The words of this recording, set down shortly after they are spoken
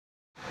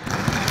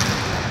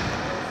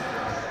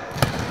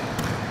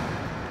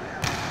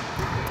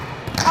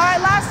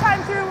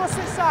we'll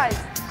switch sides.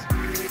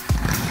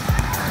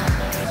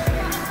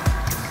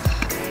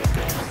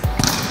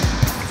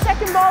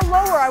 Second ball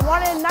lower. I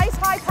want a nice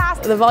high pass.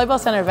 The Volleyball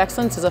Centre of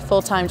Excellence is a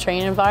full-time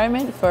training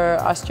environment for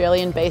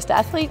Australian-based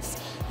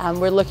athletes.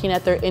 We're looking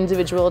at their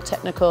individual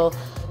technical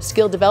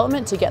skill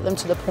development to get them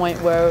to the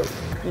point where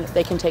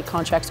they can take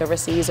contracts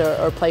overseas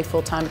or play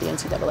full-time at the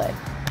NCAA.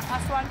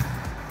 Last one.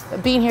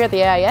 Being here at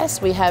the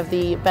AIS, we have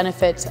the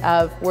benefit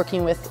of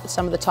working with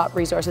some of the top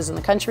resources in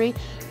the country.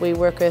 We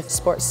work with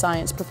sports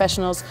science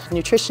professionals,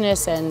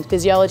 nutritionists and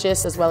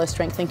physiologists, as well as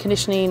strength and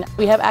conditioning.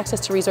 We have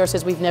access to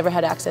resources we've never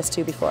had access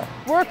to before.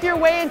 Work your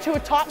way into a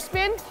top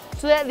spin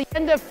so that at the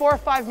end of 4 or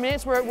 5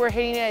 minutes, we're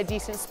hitting at a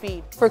decent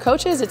speed. For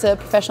coaches, it's a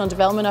professional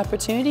development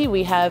opportunity.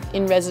 We have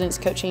in-residence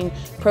coaching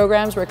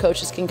programs where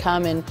coaches can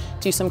come and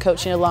do some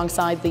coaching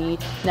alongside the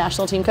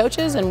national team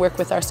coaches and work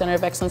with our Centre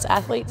of Excellence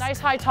athletes. Nice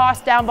high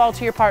toss, down ball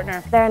to your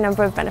partner. There are a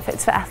number of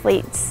benefits for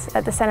athletes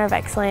at the Centre of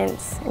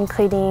Excellence,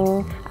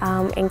 including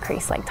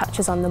increased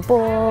touches on the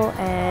ball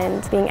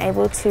and being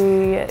able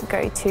to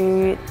go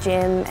to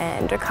gym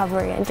and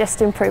recovery and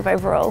just improve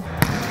overall.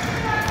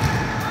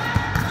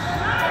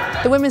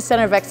 The Women's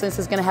Centre of Excellence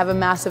is going to have a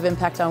massive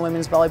impact on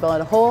women's volleyball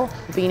as a whole.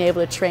 Being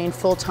able to train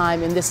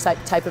full-time in this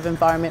type of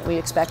environment we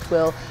expect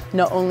will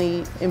not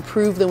only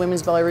improve the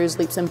women's volleyroos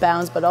leaps and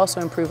bounds, but also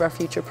improve our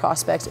future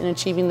prospects in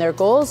achieving their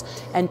goals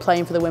and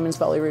playing for the women's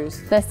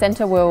volleyroos. The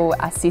centre will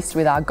assist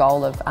with our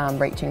goal of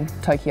reaching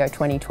Tokyo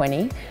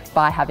 2020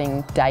 by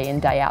having day in,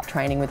 day out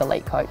training with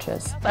elite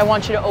coaches. I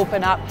want you to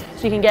open up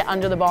so you can get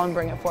under the ball and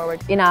bring it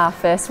forward. In our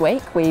first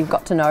week, we've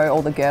got to know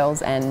all the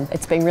girls and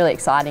it's been really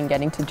exciting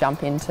getting to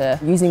jump into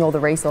using all the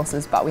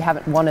resources, but we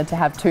haven't wanted to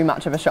have too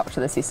much of a shock to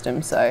the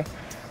system, so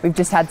we've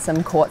just had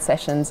some court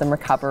sessions and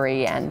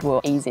recovery and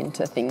we'll ease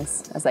into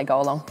things as they go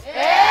along.